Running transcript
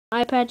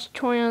iPad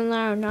tutorial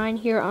number 9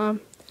 here.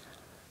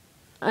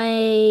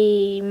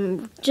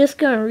 I'm just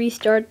gonna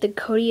restart the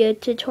Codea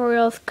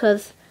tutorials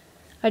because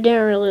I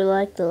didn't really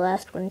like the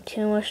last one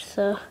too much,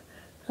 so I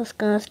was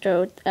gonna start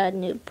with add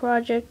new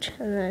project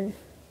and then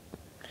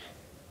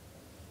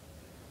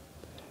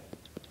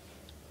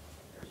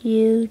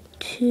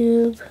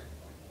YouTube,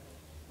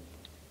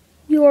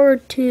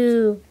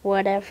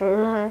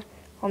 whatever.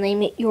 I'll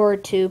name it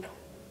YouTube.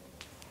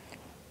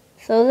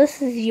 So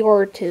this is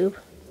YouTube.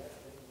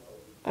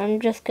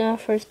 I'm just gonna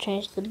first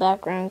change the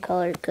background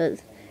color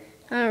because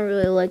I don't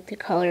really like the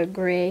color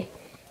gray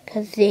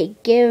because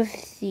it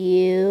gives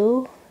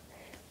you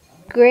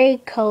gray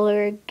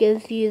color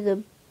gives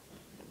you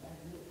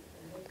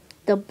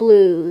the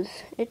blues.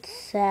 It's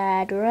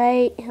sad,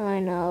 right? I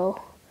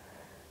know.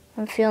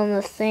 I'm feeling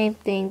the same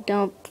thing.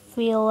 Don't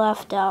feel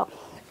left out.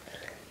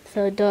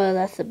 So duh,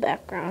 that's the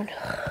background.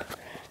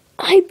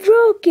 I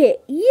broke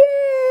it!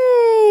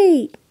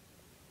 Yay!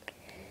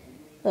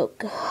 Oh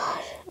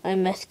god, I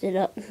messed it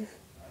up.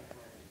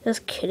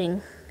 Just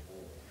kidding.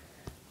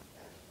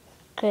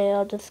 Okay,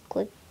 I'll just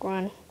click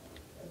run.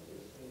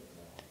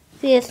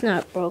 See, it's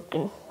not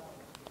broken.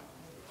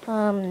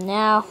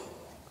 Now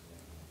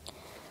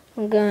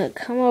I'm gonna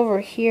come over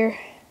here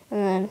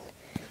and then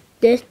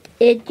this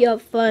is your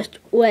first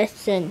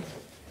lesson.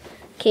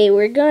 Okay,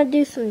 we're gonna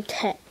do some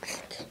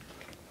text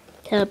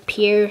to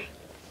appear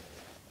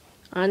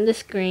on the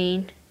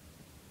screen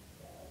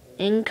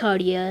in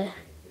Codea.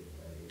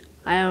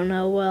 I don't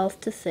know what else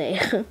to say.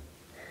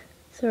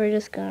 So we're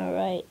just gonna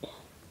write.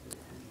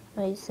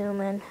 Wait,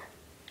 zoom in.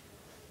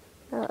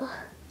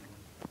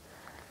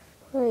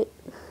 Wait.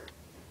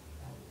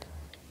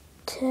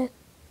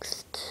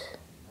 Text.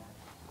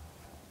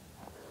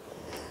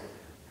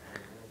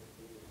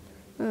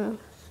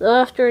 So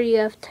after you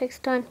have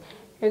text on,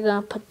 you're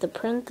gonna put the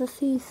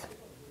parentheses,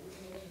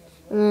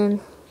 and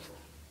then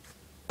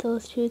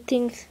those two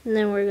things, and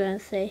then we're gonna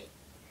say,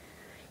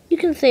 you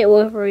can say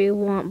whatever you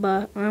want,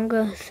 but I'm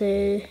gonna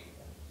say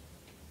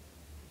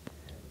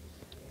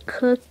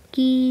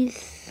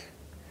cookies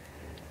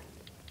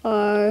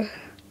are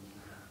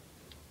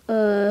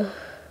a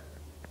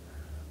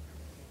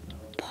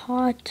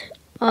pot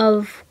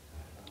of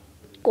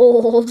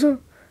gold.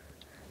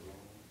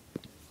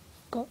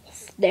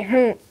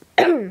 There.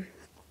 And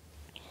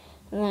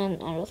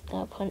then I'm just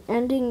gonna put an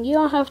ending. You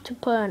don't have to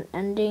put an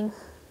ending.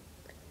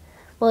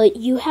 Well,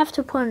 you have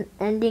to put an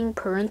ending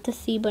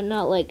parenthesis, but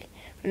not like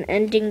an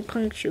ending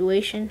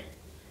punctuation.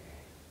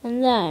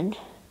 And then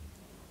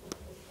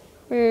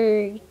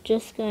we're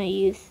just gonna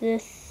use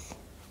this.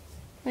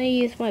 I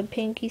use my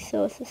pinky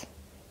so it's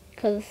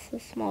because it's the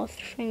smallest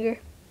finger.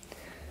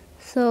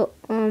 So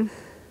on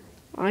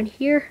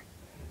here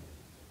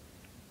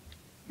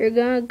you're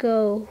gonna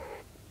go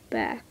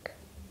back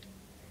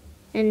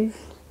and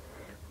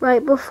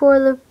right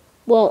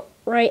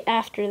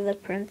after the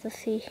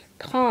parenthesis,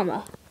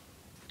 comma,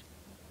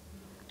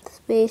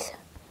 space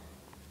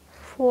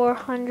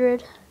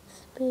 400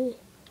 space,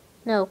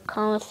 no,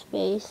 comma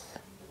space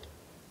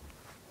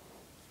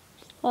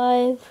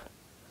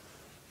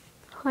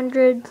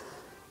 500,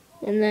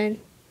 and then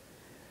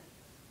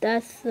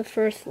that's the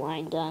first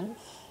line done.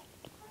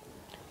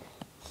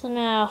 So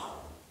now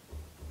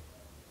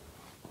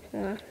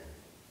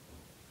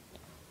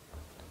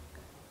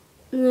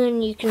and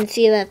then you can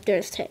see that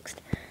there's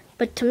text.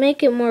 But to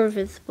make it more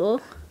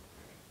visible,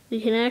 we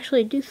can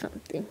actually do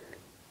something.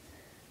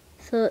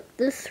 So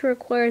this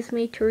requires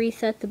me to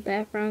reset the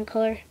background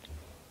color.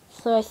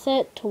 So I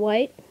set it to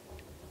white.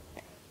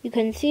 You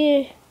can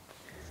see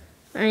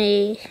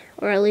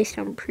or at least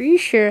I'm pretty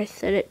sure I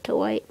set it to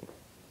white.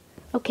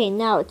 Okay,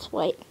 now it's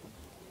white.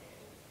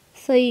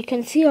 So you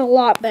can see a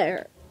lot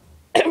better.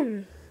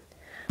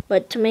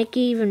 But to make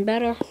it even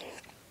better,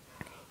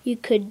 you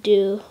could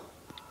do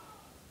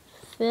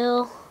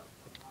fill,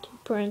 two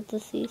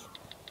parentheses.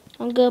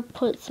 I'm gonna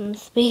put some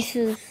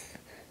spaces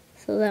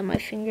so that my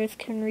fingers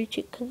can reach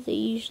it because they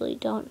usually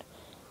don't.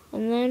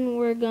 And then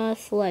we're gonna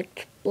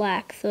select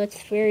black so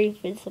it's very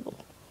visible.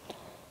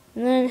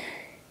 And then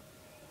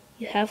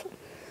you have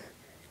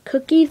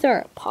cookies are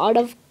a pot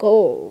of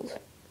gold.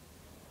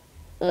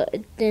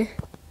 Hang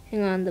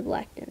on, the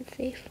black didn't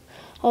save.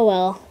 Oh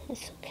well, it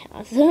still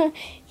counts.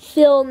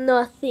 Fill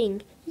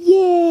nothing.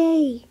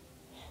 Yay!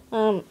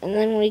 And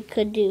then we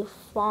could do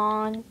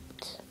font.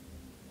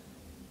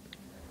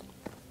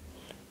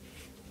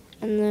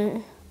 And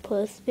then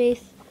put a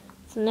space.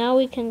 So now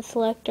we can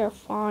select our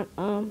font.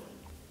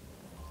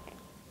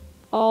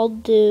 I'll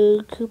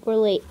do Cooper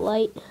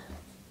Light.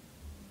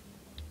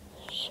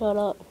 Shut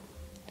up.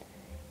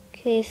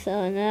 Okay,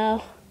 so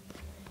now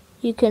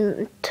you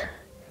can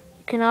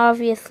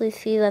obviously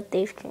see that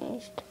they've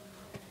changed.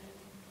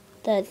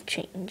 That's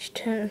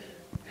changed.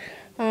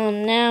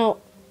 Now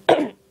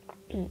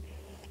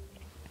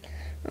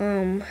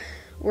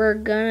we're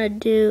gonna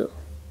do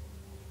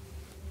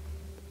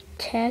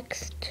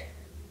text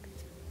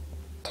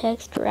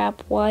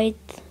wrap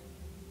white.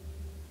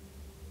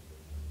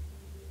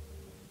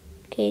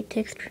 Okay,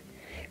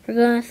 we're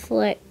gonna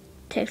select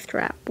text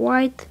wrap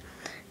white,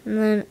 And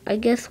then I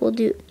guess we'll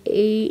do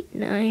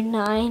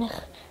 899.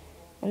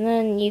 And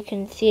then you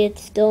can see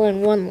it's still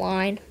in one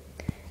line.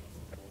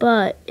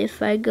 But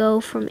if I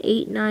go from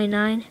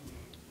 899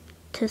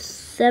 to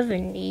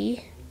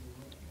 70,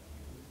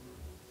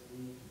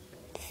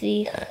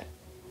 see,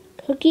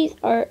 cookies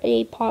are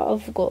a pot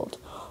of gold.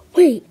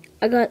 Wait,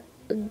 I got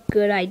a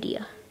good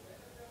idea.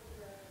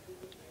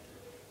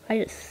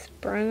 I just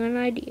sprung an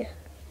idea.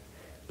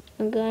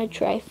 I'm gonna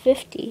try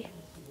 50.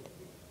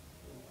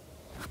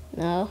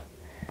 No.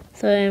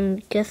 So I'm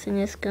guessing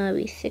it's gonna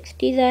be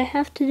 60 that I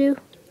have to do.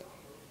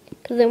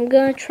 Because I'm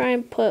gonna try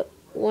and put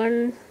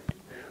one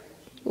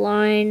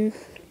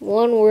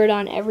word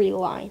on every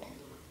line.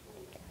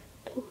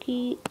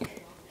 Cookie.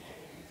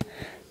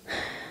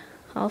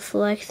 I'll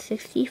select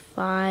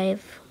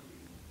 65.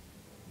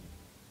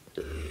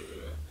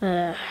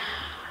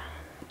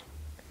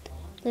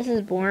 This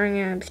is boring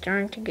and I'm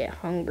starting to get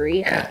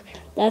hungry.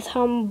 That's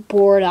how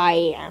bored I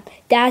am.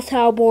 That's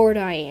how bored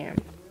I am.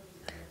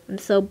 I'm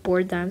so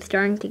bored that I'm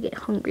starting to get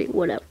hungry.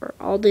 Whatever.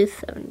 I'll do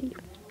 70.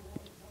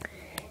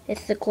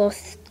 It's the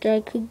closest I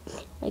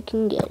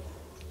can get.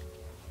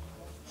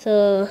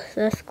 So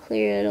that's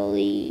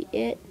clearly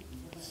it.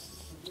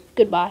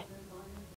 Goodbye.